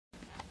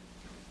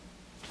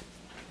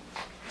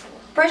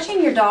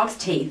Brushing your dog's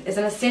teeth is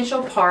an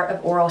essential part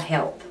of oral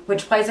health,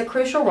 which plays a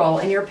crucial role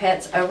in your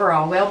pet's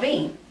overall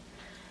well-being.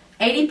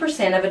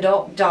 80% of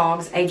adult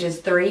dogs ages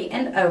 3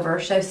 and over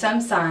show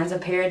some signs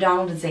of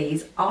periodontal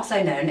disease,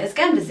 also known as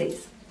gum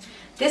disease.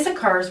 This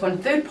occurs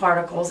when food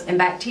particles and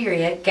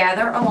bacteria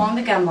gather along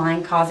the gum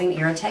line, causing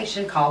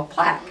irritation called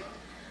plaque.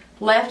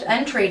 Left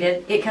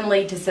untreated, it can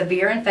lead to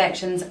severe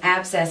infections,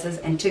 abscesses,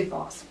 and tooth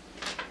loss.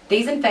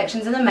 These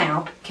infections in the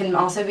mouth can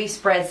also be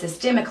spread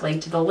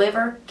systemically to the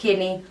liver,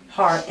 kidney,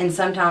 heart, and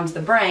sometimes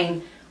the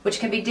brain, which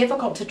can be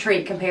difficult to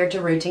treat compared to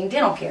routine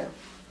dental care.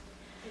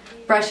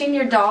 Brushing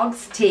your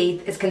dog's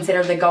teeth is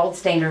considered the gold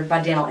standard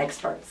by dental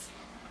experts.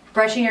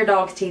 Brushing your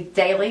dog's teeth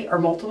daily or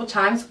multiple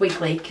times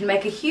weekly can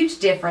make a huge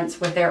difference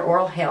with their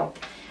oral health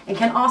and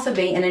can also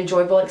be an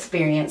enjoyable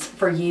experience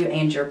for you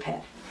and your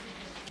pet.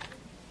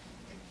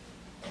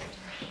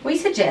 We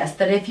suggest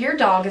that if your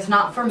dog is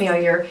not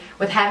familiar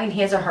with having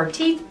his or her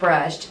teeth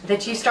brushed,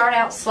 that you start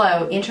out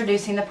slow,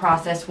 introducing the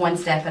process one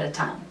step at a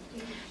time.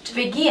 To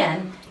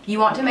begin, you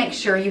want to make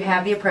sure you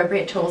have the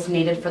appropriate tools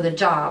needed for the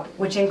job,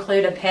 which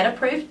include a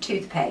pet-approved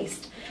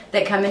toothpaste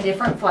that come in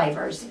different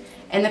flavors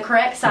and the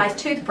correct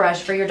size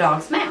toothbrush for your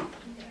dog's mouth.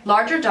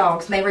 Larger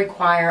dogs may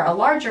require a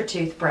larger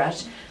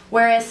toothbrush,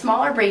 whereas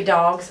smaller breed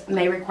dogs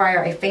may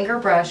require a finger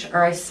brush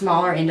or a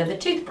smaller end of the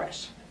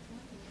toothbrush.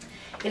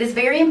 It is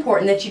very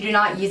important that you do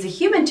not use a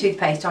human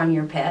toothpaste on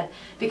your pet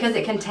because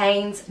it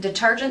contains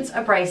detergents,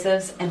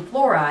 abrasives, and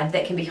fluoride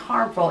that can be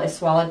harmful if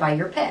swallowed by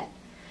your pet.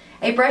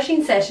 A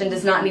brushing session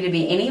does not need to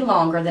be any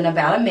longer than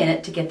about a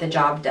minute to get the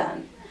job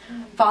done.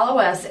 Follow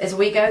us as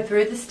we go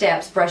through the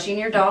steps brushing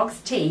your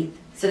dog's teeth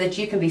so that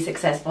you can be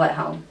successful at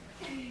home.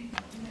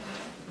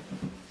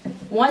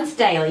 Once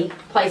daily,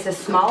 place a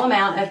small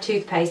amount of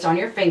toothpaste on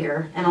your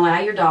finger and allow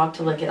your dog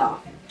to lick it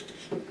off.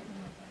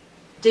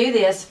 Do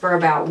this for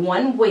about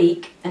 1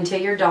 week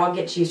until your dog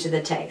gets used to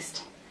the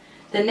taste.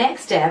 The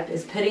next step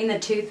is putting the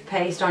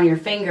toothpaste on your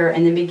finger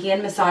and then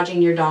begin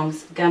massaging your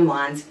dog's gum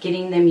lines,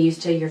 getting them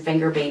used to your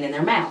finger being in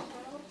their mouth.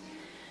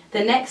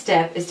 The next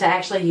step is to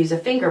actually use a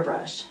finger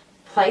brush.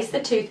 Place the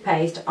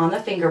toothpaste on the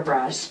finger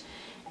brush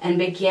and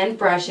begin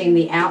brushing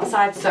the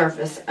outside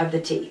surface of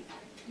the teeth.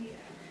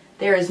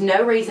 There is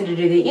no reason to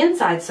do the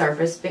inside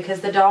surface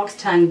because the dog's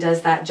tongue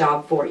does that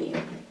job for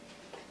you.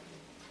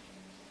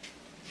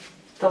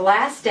 The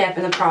last step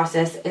in the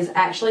process is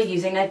actually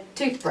using a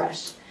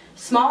toothbrush.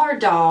 Smaller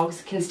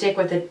dogs can stick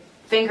with a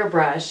finger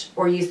brush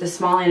or use the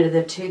small end of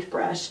the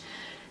toothbrush.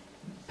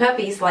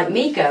 Puppies like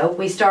Miko,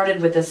 we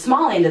started with the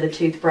small end of the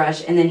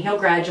toothbrush and then he'll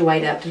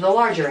graduate up to the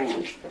larger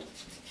end.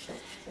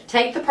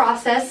 Take the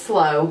process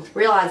slow,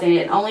 realizing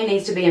it only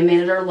needs to be a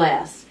minute or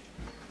less.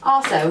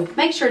 Also,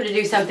 make sure to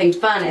do something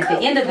fun at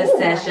the end of the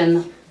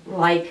session,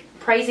 like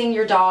praising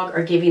your dog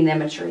or giving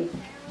them a treat.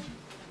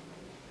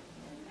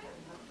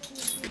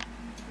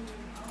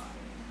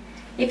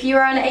 If you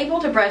are unable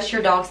to brush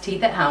your dog's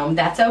teeth at home,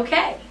 that's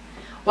okay.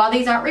 While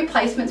these aren't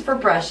replacements for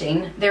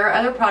brushing, there are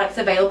other products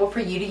available for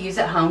you to use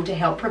at home to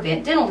help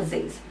prevent dental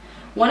disease.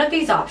 One of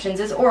these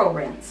options is oral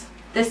rinse.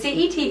 The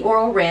CET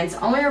oral rinse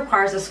only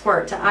requires a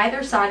squirt to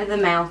either side of the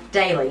mouth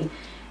daily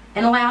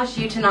and allows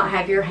you to not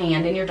have your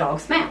hand in your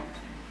dog's mouth.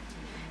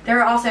 There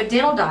are also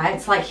dental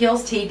diets like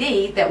Hill's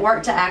TD that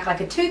work to act like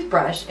a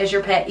toothbrush as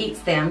your pet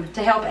eats them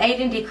to help aid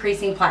in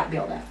decreasing plaque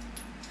buildup.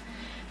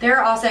 There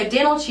are also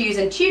dental chews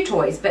and chew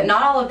toys, but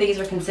not all of these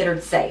are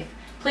considered safe.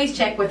 Please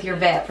check with your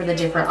vet for the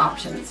different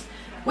options.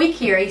 We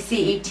carry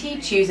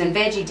CET chews and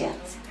veggie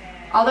dents.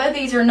 Although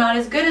these are not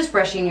as good as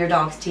brushing your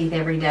dog's teeth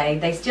every day,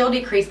 they still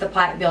decrease the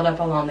plaque buildup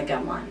along the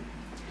gum line.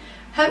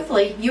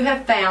 Hopefully, you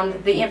have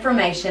found the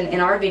information in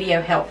our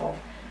video helpful.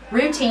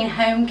 Routine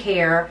home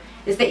care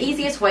is the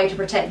easiest way to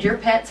protect your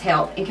pet's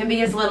health and can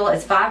be as little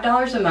as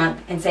 $5 a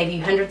month and save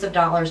you hundreds of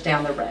dollars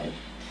down the road.